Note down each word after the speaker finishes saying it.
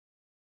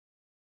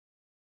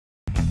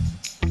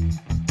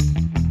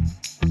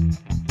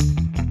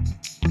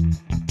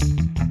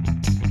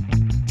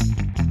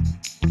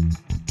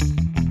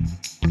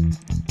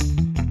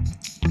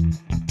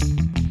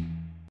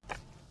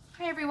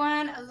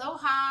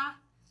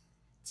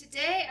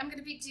Today I'm going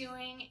to be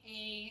doing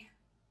a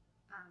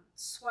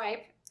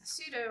swipe, a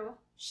pseudo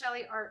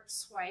Sheleeart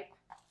swipe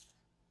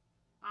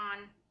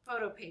on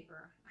photo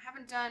paper. I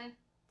haven't done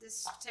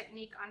this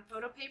technique on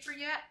photo paper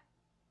yet.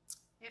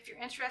 If you're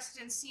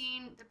interested in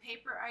seeing the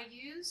paper I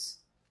use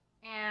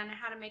and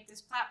how to make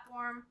this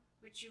platform,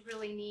 which you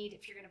really need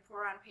if you're going to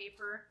pour on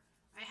paper,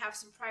 I have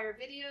some prior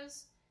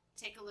videos.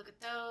 Take a look at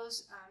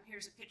those.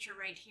 Here's a picture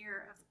right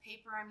here of the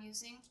paper I'm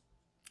using.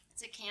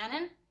 It's a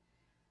Canon.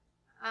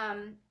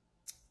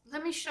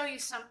 Let me show you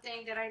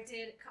something that I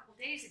did a couple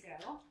days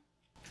ago.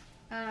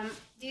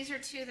 These are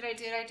two that I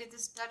did. I did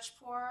this Dutch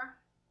pour,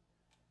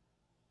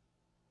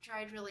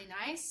 dried really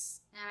nice,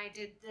 and I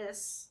did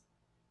this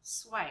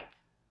swipe,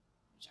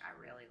 which I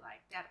really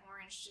like. That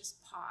orange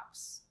just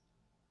pops.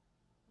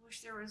 I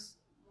wish there was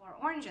more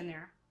orange in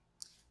there.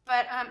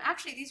 But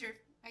actually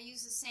I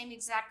use the same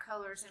exact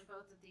colors in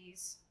both of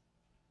these,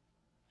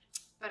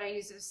 but I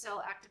use a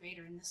cell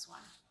activator in this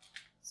one.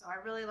 So I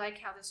really like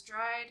how this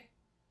dried.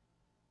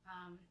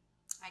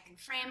 I can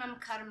frame them,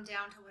 cut them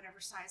down to whatever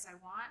size I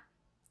want.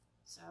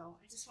 So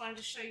I just wanted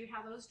to show you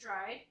how those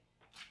dried.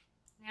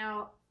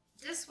 Now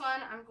this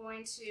one I'm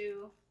going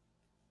to,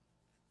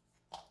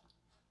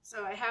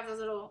 so I have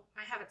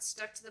it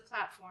stuck to the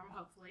platform,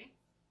 hopefully.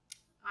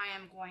 I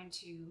am going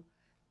to,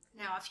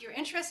 now if you're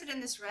interested in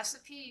this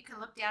recipe, you can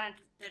look down in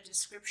the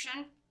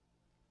description.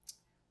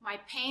 My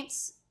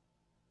paints,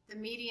 the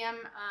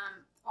medium,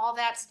 all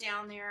that's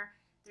down there.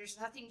 There's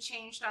nothing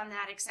changed on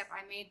that except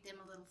I made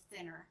them a little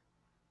thinner,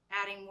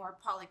 adding more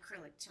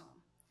polyacrylic to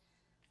them.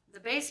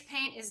 The base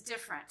paint is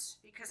different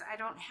because I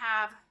don't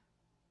have,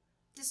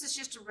 this is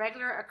just a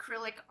regular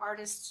acrylic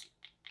artist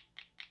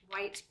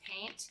white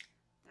paint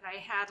that I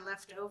had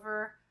left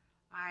over.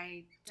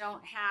 I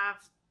don't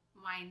have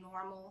my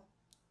normal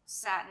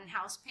satin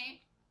house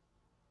paint.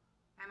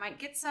 I might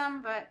get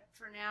some, but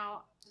for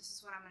now, this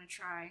is what I'm going to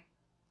try.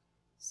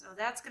 So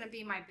that's going to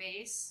be my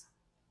base.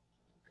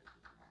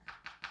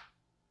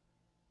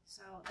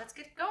 So let's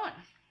get going.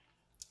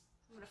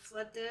 I'm going to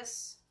flood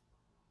this.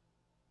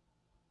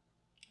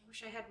 I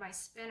wish I had my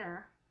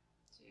spinner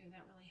too,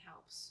 that really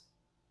helps.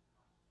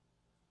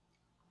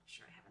 Make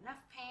sure I have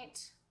enough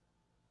paint.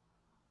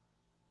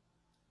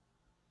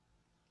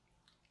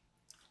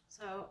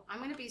 So I'm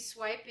going to be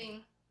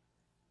swiping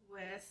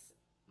with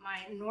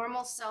my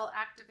normal cell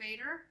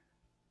activator,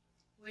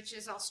 which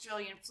is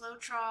Australian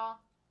Floetrol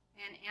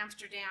and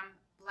Amsterdam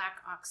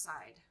Black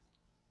Oxide.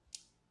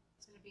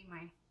 It's going to be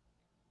my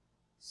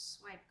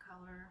swipe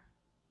color.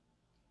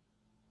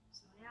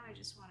 So now I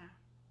just want to, I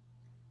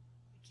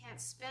can't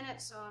spin it,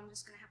 so I'm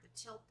just going to have to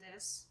tilt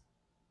this.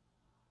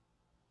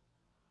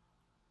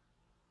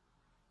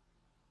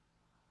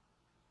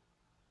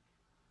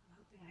 I'm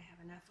hoping I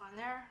have enough on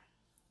there.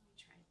 Let me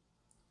try a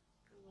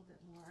little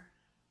bit more.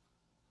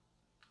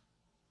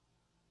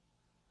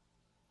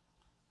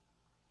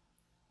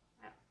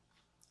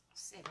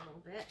 Save a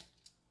little bit.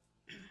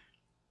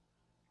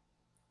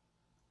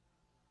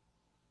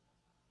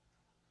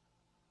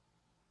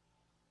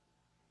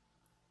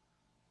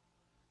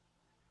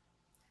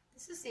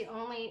 This is the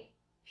only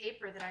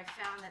paper that I've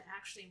found that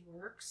actually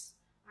works.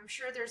 I'm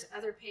sure there's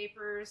other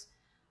papers.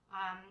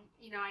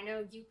 You know, I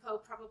know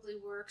Yupo probably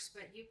works,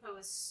 but Yupo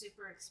is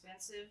super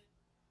expensive.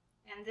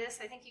 And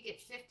this, I think you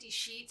get 50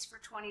 sheets for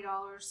 $20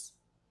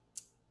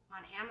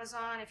 on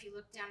Amazon. If you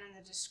look down in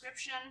the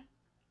description,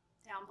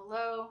 down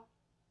below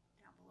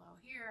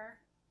here,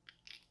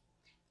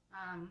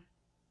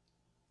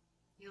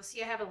 you'll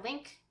see I have a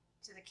link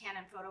to the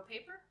Canon photo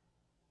paper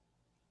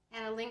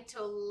and a link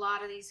to a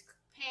lot of these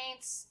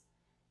paints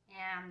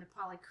and the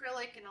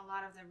polyacrylic, and a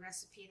lot of the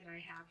recipe that I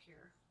have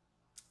here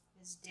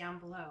is down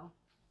below.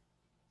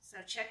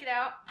 So check it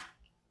out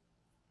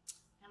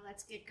and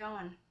let's get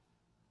going.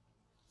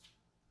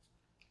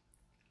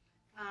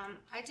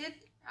 I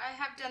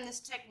have done this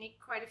technique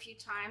quite a few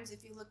times.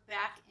 If you look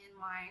back in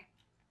my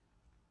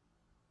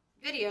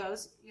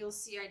videos, you'll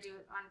see I do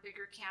it on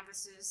bigger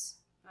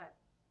canvases, but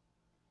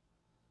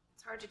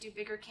it's hard to do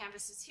bigger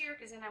canvases here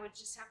because then I would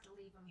just have to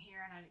leave them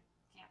here and I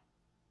can't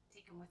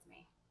take them with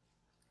me.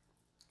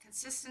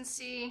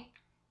 Consistency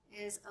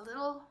is a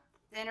little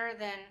thinner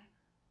than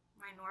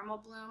my normal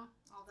bloom,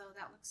 although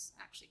that looks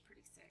actually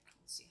pretty thick.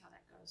 We'll see how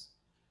that goes.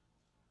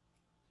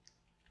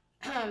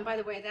 By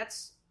the way,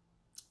 that's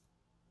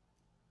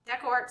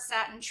DecoArt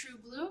Satin True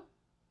Blue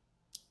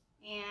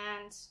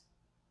and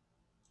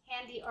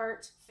Handy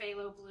Art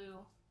Phthalo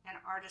Blue and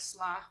Artist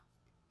Law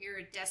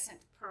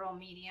Iridescent Pearl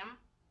Medium.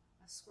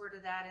 A squirt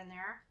of that in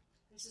there.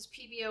 This is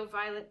PBO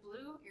Violet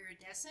Blue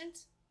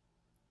Iridescent.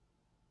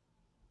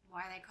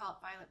 Why they call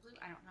it Violet Blue,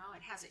 I don't know.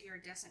 It has an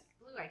iridescent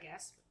blue, I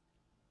guess,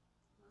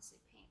 but mostly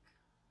pink.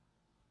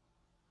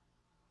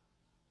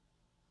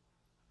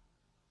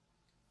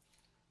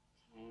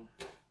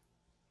 Okay,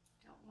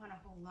 don't want a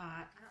whole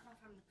lot. I don't know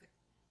if I'm going to put,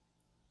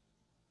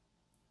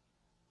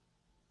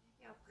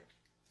 maybe I'll put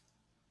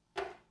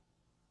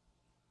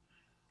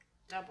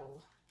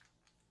double.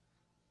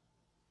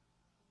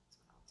 That's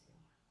what I'll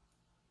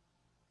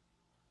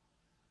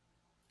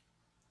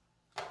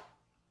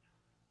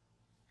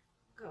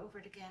do. go over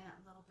it again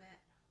a little bit.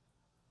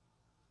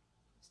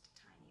 Just a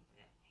tiny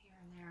bit here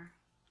and there.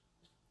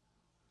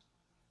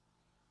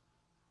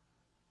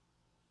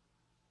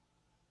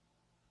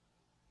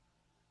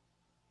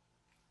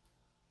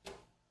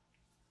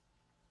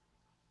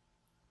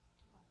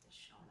 Want this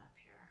showing up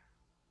here.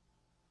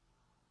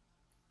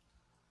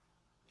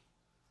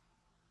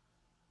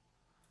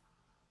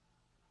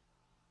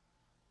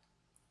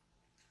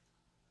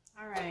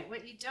 All right,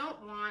 what you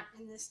don't want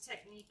in this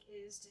technique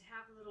is to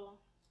have little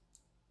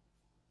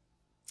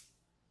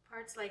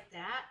parts like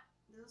that.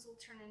 Those will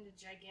turn into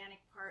gigantic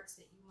parts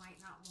that you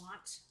might not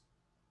want.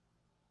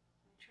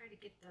 I try to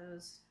get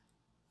those.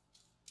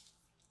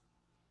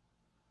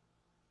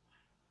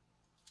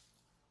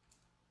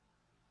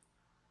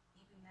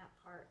 Even that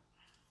part.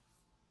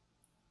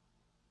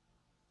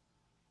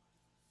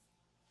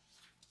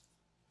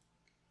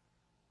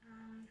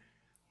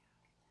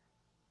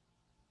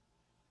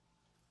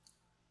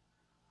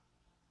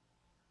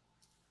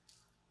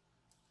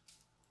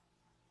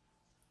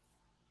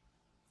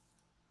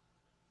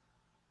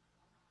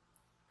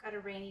 Got a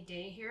rainy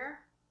day here,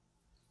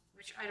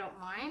 which I don't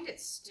mind.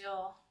 It's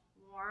still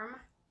warm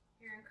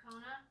here in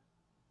Kona.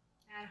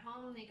 At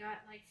home, they got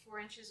like 4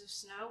 inches of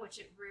snow, which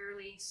it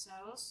rarely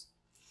snows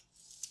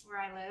where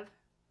I live.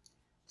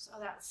 So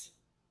that's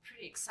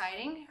pretty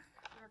exciting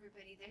for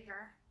everybody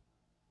there.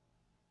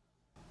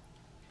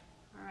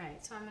 All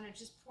right, so I'm going to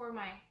just pour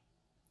my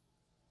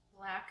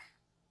black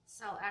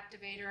cell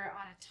activator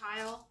on a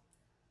tile,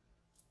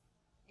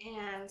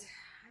 and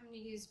I'm going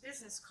to use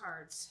business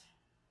cards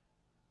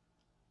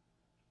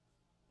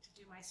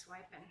do my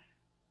swiping.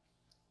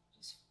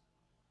 Just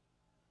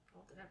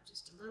fold it up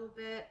just a little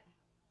bit.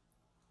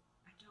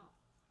 I don't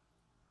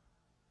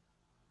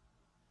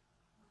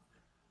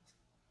put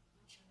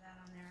much of that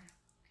on there.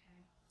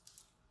 Okay,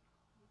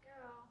 here we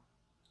go.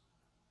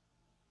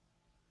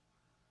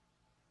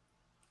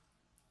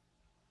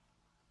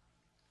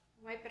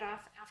 Wipe it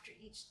off after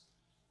each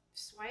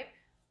swipe.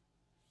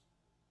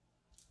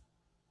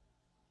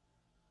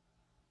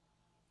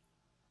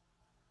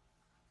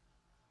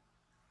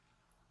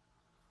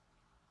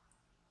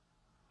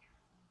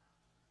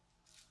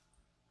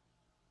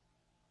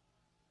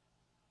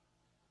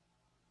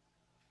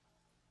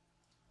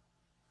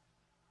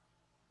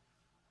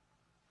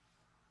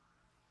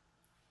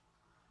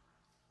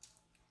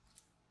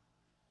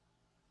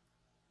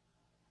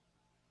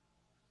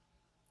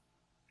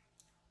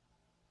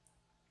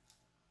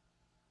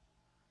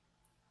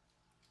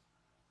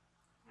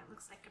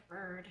 Looks like a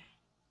bird.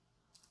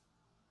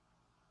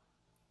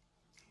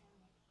 Okay, I'm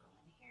going to go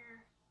in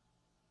here.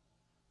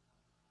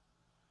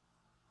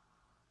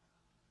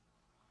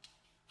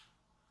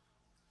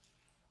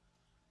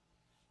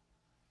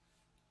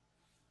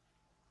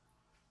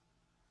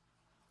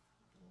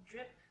 The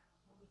drip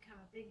will become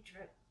a big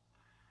drip.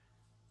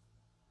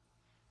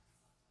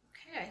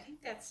 Okay, I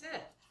think that's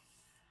it.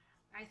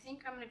 I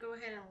think I'm going to go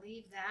ahead and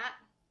leave that.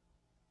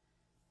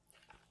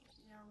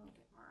 Down a little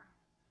bit more.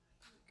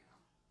 There we go.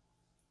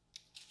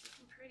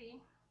 Looking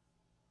pretty.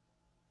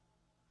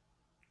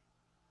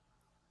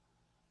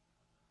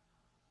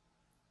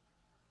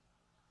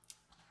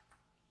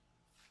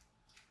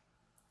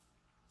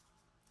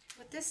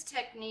 With this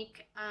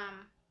technique,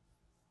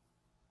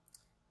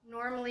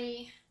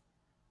 normally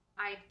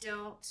I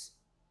don't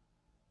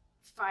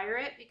fire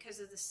it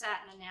because of the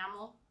satin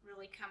enamel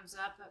really comes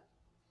up, but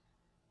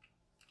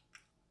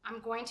I'm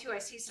going to. I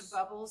see some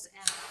bubbles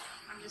and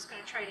I'm just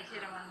going to try to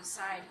hit them on the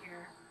side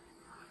here.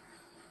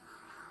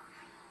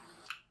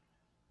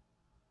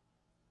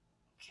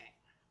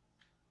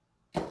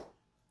 Okay.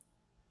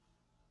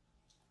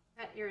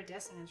 That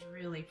iridescent is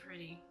really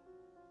pretty.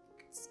 You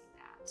can see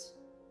that.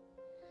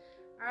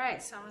 All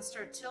right, so I'm going to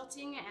start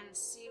tilting and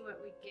see what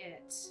we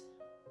get.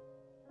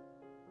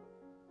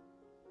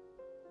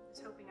 I'm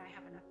just hoping I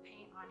have enough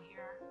paint on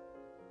here.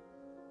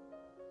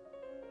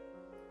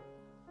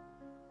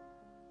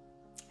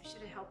 I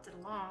should have helped it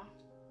along.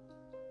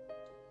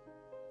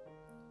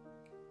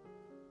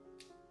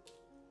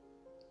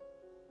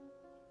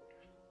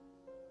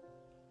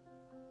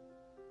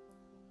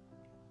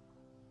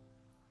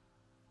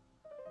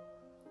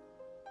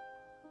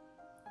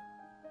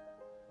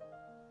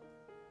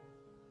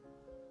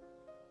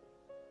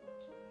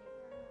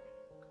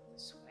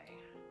 This way.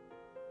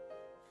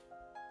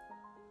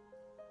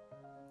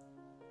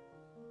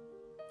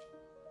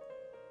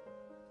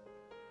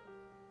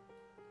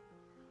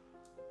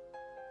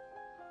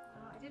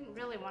 I didn't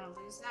really want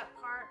to lose that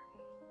part,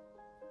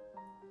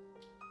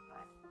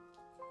 but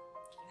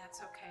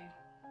that's okay.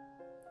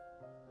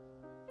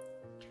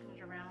 Turn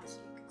it around so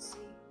you can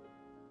see.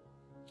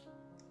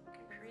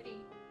 Looking pretty.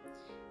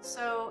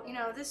 So, you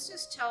know, this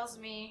just tells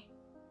me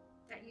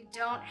that you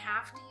don't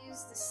have to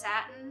use the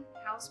satin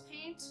house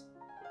paint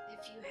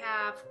if you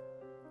have,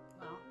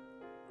 well,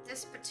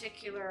 this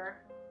particular,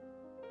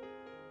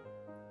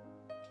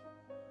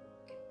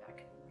 get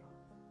back in the middle,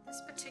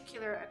 this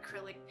particular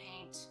acrylic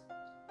paint.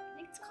 I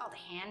think it's called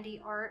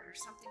Handy Art or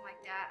something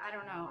like that. I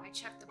don't know. I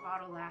checked the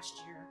bottle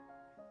last year,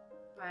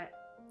 but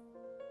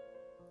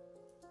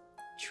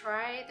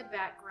try the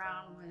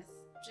background with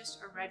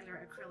just a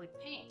regular acrylic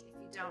paint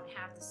if you don't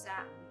have the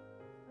satin.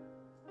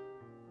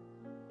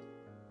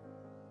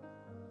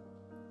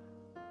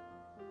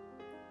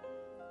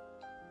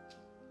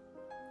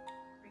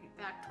 Bring it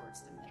back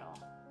towards the middle.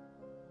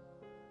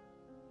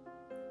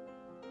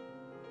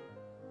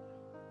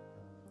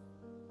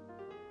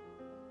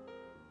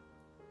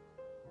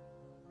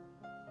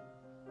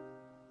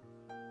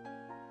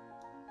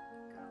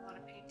 Got a lot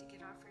of paint to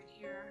get off right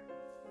here.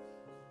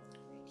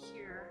 Right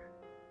here.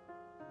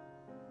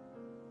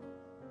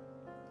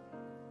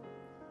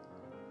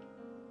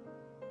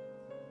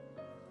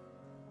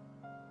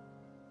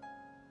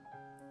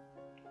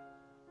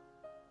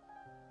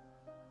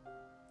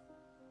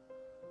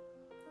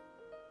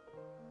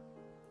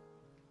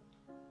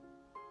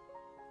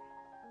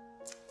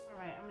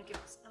 Alright, I'm going to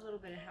give this a little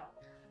bit of help.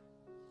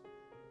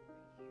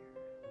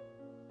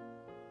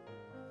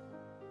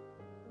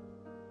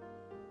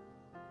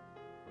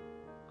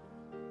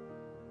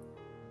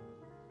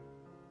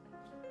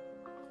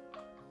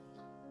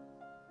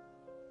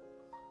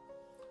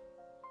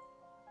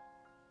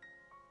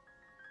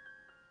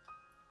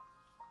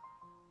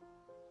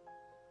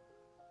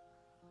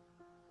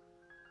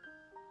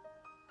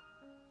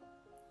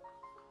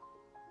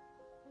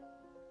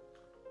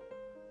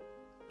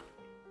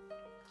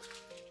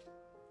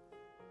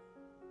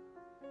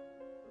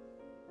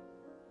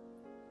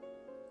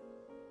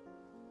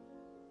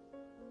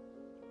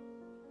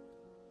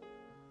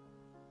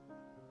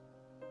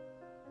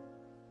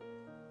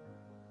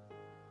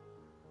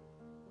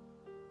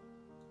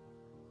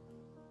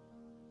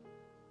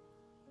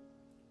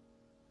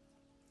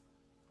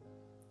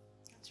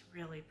 It's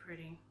really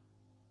pretty.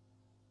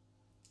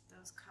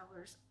 Those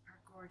colors are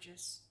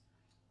gorgeous.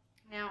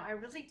 Now, I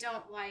really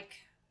don't like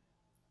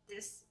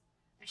this.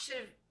 I should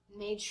have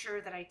made sure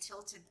that I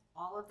tilted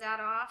all of that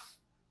off,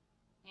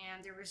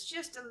 and there was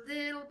just a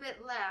little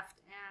bit left,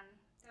 and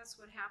that's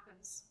what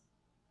happens.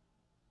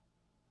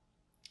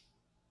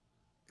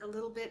 The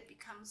little bit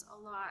becomes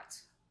a lot.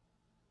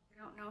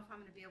 I don't know if I'm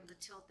going to be able to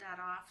tilt that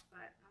off,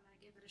 but I'm going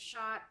to give it a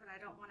shot, but I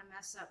don't want to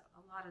mess up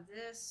a lot of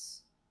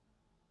this.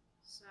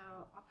 So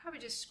I'll probably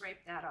just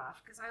scrape that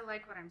off because I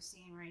like what I'm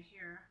seeing right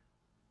here.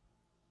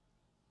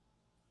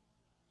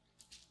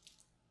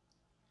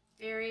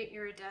 Very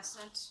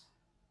iridescent.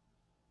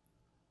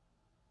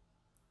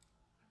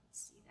 Let's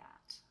see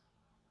that.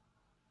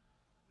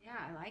 Yeah,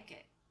 I like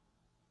it.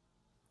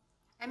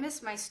 I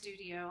miss my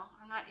studio.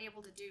 I'm not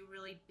able to do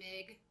really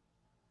big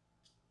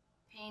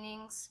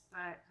paintings,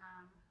 but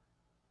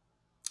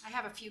I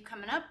have a few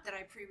coming up that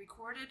I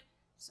pre-recorded,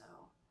 so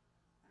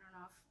I don't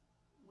know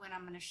when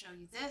I'm going to show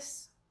you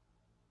this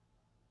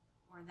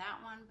or that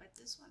one, but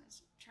this one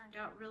has turned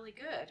out really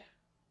good.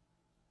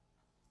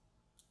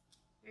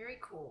 Very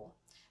cool.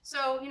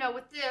 So, you know,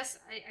 with this,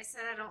 I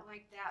said I don't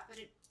like that, but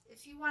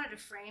if you wanted to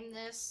frame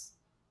this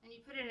and you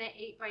put it in an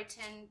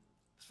 8x10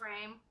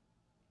 frame,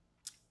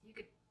 you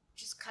could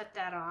just cut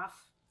that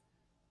off.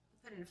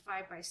 Put it in a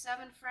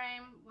 5x7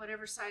 frame,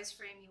 whatever size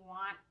frame you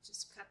want,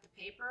 just cut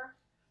the paper,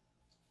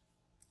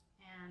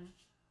 and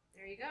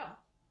there you go.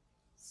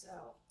 So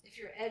if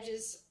your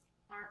edges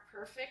aren't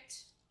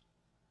perfect,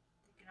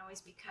 they can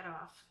always be cut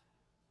off.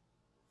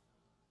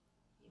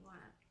 You want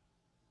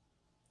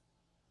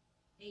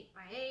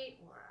 8x8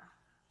 or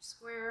a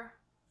square,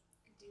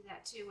 you can do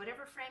that too.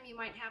 Whatever frame you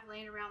might have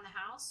laying around the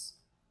house,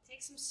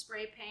 take some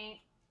spray paint,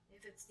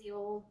 if it's the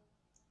old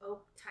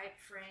oak type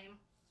frame,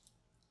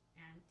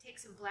 and take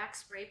some black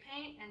spray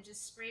paint and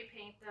just spray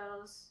paint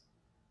those.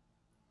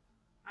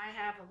 I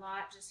have a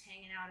lot just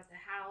hanging out at the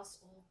house,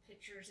 old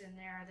pictures in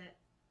there that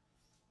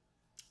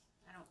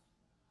I don't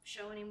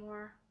show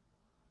anymore.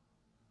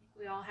 I think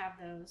we all have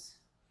those.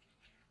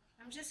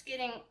 I'm just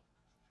getting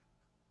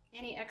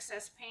any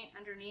excess paint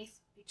underneath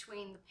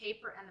between the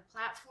paper and the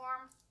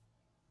platform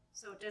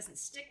so it doesn't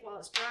stick while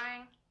it's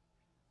drying.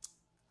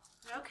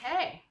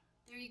 Okay,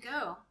 there you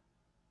go.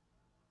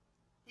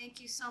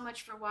 Thank you so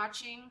much for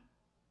watching.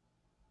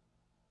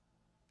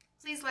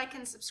 Please like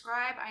and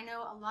subscribe. I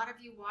know a lot of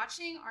you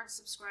watching aren't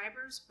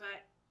subscribers,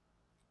 but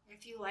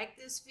if you like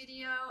this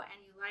video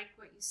and you like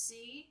what you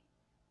see,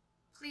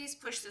 please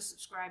push the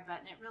subscribe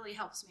button. It really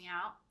helps me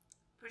out.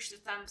 Push the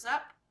thumbs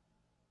up.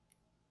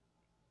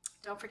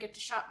 Don't forget to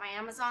shop my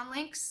Amazon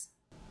links.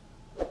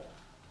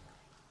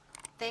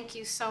 Thank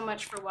you so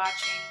much for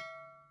watching.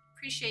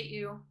 Appreciate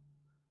you.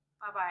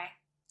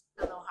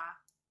 Bye-bye. Aloha.